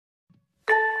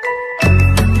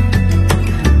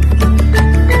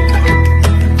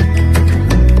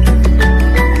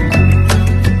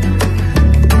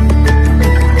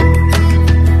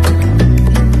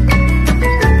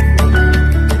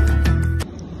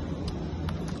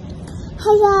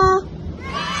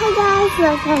Hi guys,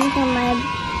 welcome to my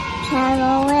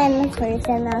channel, and first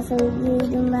and also Jade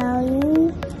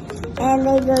Umali'S, and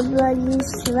I go vlog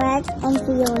Shrek and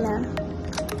Fiona.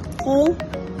 Okay?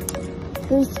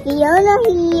 Who's Fiona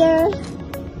here?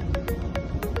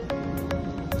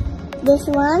 This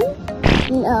one?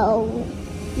 No.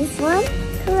 This one?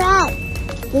 Correct.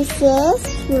 This is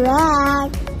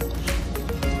Shrek.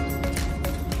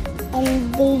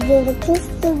 And they did a kiss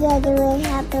together and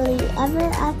happily ever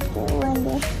after when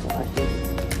their story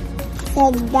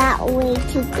said that way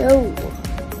to go.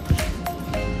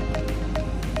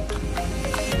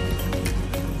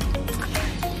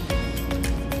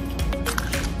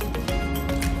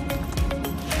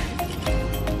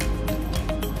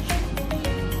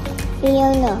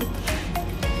 Fiona,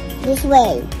 this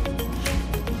way.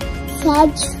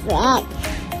 Said Shrek.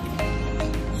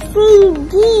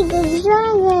 See the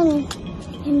dragon,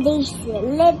 and they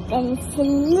slipped and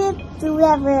slipped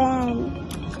together and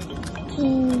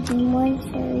came to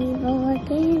monster evil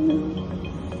again.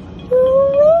 Who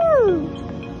will?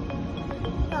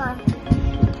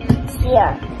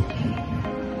 Here.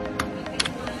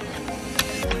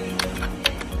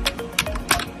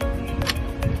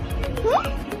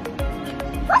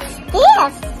 What's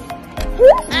this?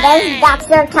 That's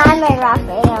your camera,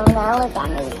 Fiona. Look at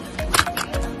me.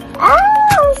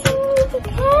 Oh, she needs the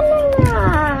camera.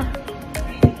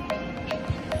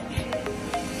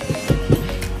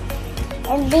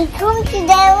 And they come to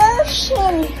the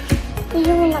ocean.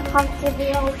 Fiona comes to the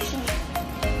ocean.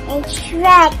 And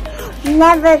Shrek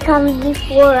never comes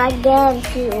before again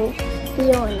to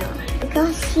Fiona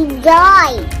because she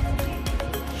died.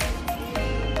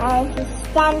 And he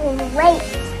stands and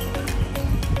waits.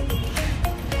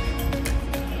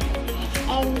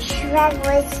 And Shrek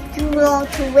was too long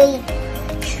to wait.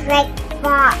 Shrek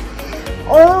thought,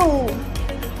 oh,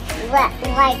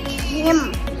 like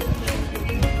him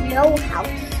know how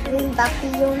to swim, but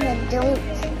Fiona don't.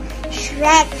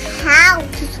 Shrek, how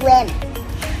to swim?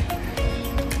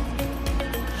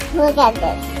 Look at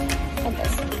this. Look at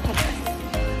this. Look at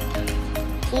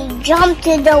this. He jumped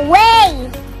to the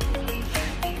wave.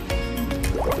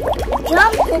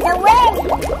 Jump to the wave.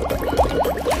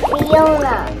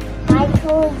 Fiona, I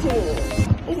told you.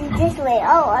 It's this way.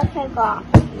 Oh, I forgot.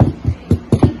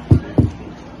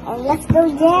 And let's go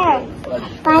there.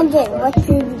 Find it. What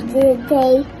did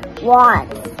they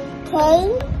want? Okay?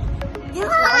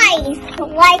 Guys,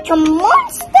 like a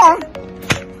monster.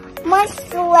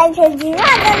 Monster like a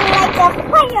dragon, like a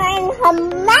fire in her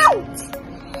mouth.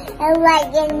 And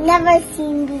like it never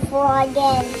seen before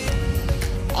again.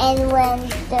 And when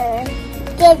the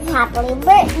kids happy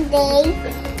birthday,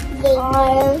 they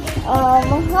are,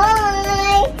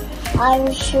 hi, I'm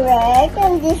Shrek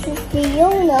and this is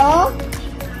Fiona.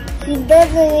 She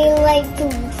doesn't really like to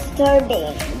disturb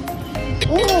it.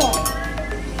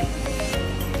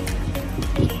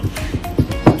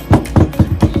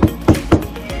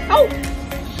 Ay,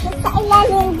 nasa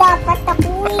ilalim dapat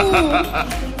ako eh.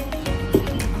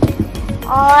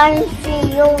 I'm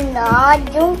Fiona,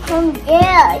 don't come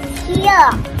there, it's here.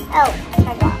 Oh, I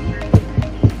forgot.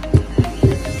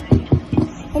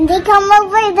 And they come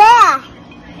over there.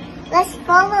 Let's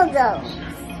follow those.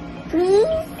 Please.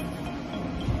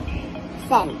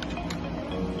 Send.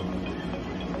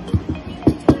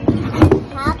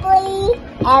 Happily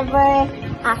ever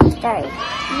after.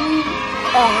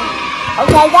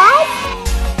 Okay, guys?